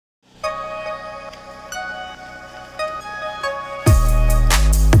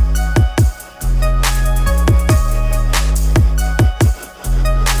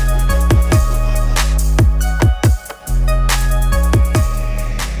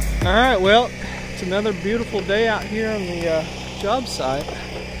Alright, well, it's another beautiful day out here on the job site.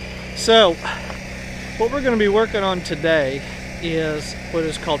 So, what we're going to be working on today is what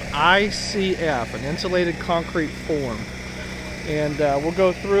is called ICF, an insulated concrete form. And we'll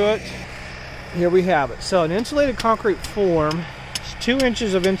go through it. Here we have it. So, an insulated concrete form is 2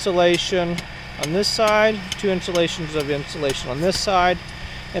 inches of insulation on this side, 2 inches of insulation on this side,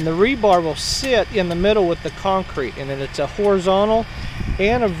 and the rebar will sit in the middle with the concrete, and then it's a horizontal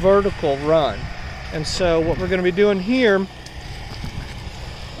and a vertical run. And so what we're going to be doing here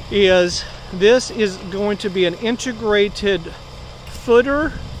is this is going to be an integrated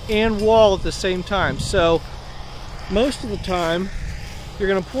footer and wall at the same time. So most of the time you're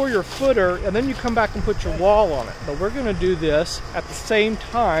going to pour your footer and then you come back and put your wall on it, but we're going to do this at the same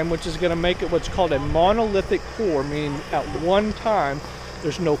time, which is going to make it what's called a monolithic pour, meaning at one time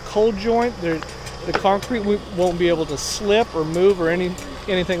there's no cold joint, the concrete won't be able to slip or move or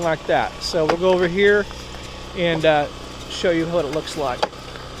anything like that. So we'll go over here and show you what it looks like.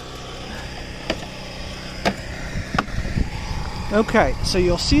 Okay, so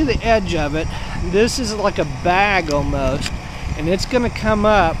you'll see the edge of it. This is like a bag almost, and it's going to come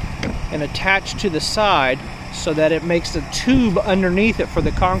up and attach to the side so that it makes a tube underneath it for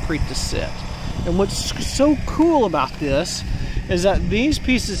the concrete to sit. And what's so cool about this is that these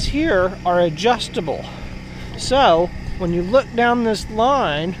pieces here are adjustable. So when you look down this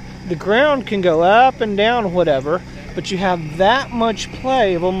line, the ground can go up and down, whatever, but you have that much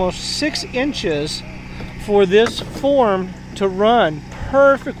play of almost 6 inches for this form to run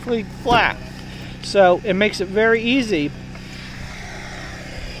perfectly flat. So it makes it very easy.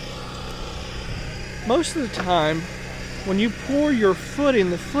 Most of the time when you pour your footing,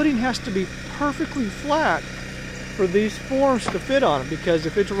 the footing has to be perfectly flat for these forms to fit on it, because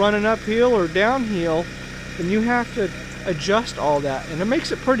if it's running uphill or downhill, then you have to adjust all that, and it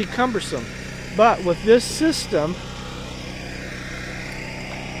makes it pretty cumbersome. But with this system,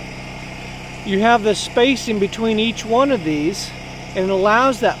 you have the spacing between each one of these, and it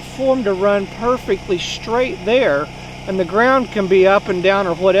allows that form to run perfectly straight there, and the ground can be up and down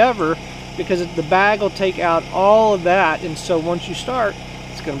or whatever, because the bag will take out all of that, and so once you start,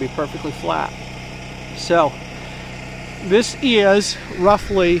 it's going to be perfectly flat. So this is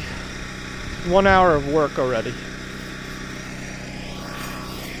roughly 1 hour of work already.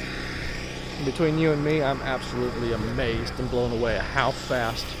 Between you and me, I'm absolutely amazed and blown away at how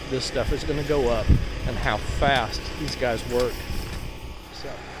fast this stuff is going to go up and how fast these guys work. So.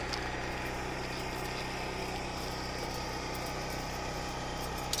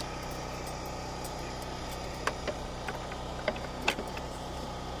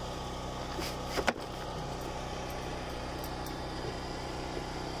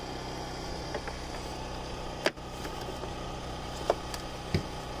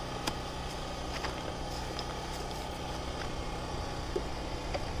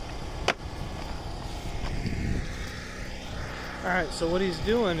 Alright, so what he's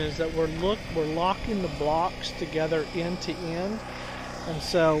doing is that we're locking the blocks together end to end. And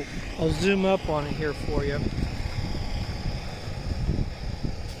so I'll zoom up on it here for you.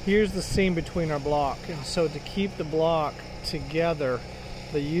 Here's the seam between our block. And so to keep the block together,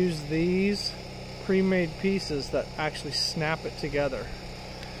 they use these pre-made pieces that actually snap it together.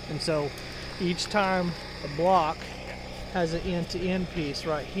 And so each time a block has an end-to-end piece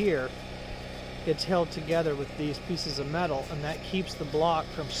right here, it's held together with these pieces of metal, and that keeps the block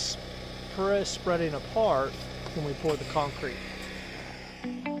from spreading apart when we pour the concrete.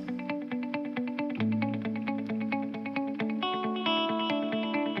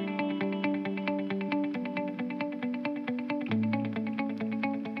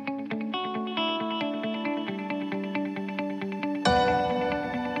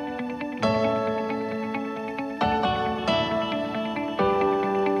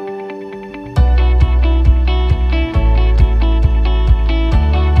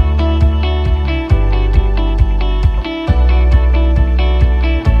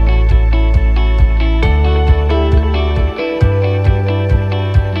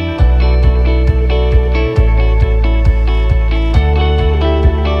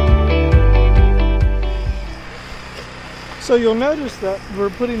 So you'll notice that we're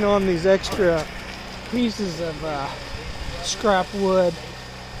putting on these extra pieces of scrap wood.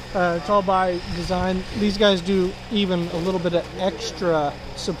 It's all by design. These guys do even a little bit of extra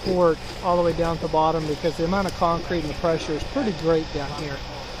support all the way down to the bottom, because the amount of concrete and the pressure is pretty great down here.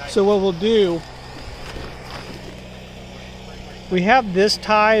 So what we'll do, we have this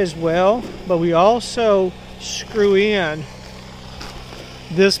tie as well, but we also screw in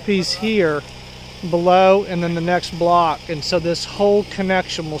this piece here below and then the next block, and so this whole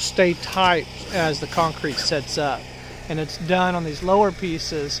connection will stay tight as the concrete sets up. And it's done on these lower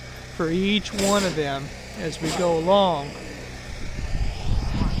pieces for each one of them as we go along,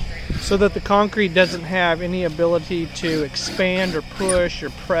 so that the concrete doesn't have any ability to expand or push or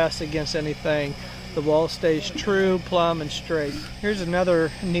press against anything. The wall stays true, plumb, and straight. Here's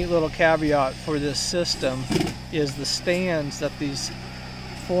another neat little caveat for this system, is the stands that these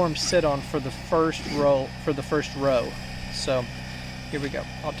forms sit on for the first row. So here we go.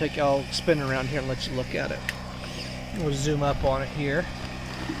 I'll spin around here and let you look at it. We'll zoom up on it here.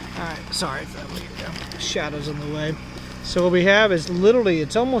 Alright, sorry, here we go. Shadows in the way. So what we have is literally,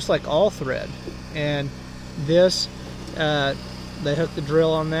 it's almost like all thread. And this, they hook the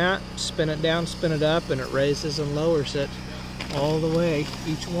drill on that, spin it down, spin it up, and it raises and lowers it all the way,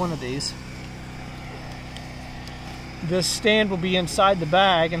 each one of these. This stand will be inside the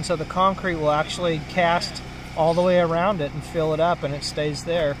bag, and so the concrete will actually cast all the way around it and fill it up, and it stays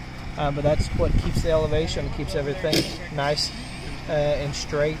there. But that's what keeps the elevation, keeps everything nice and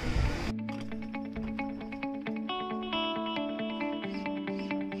straight.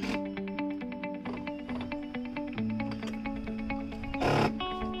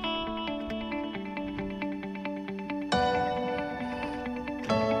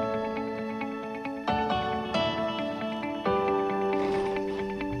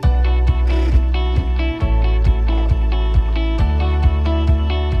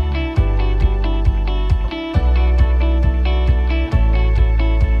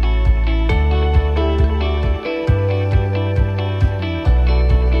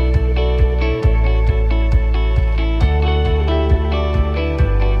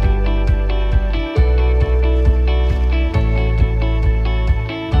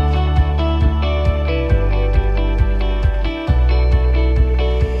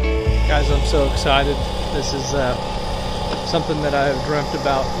 I'm so excited. This is something that I have dreamt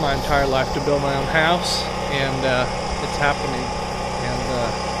about my entire life, to build my own house, and it's happening. And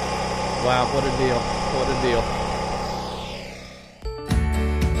wow, what a deal, what a deal.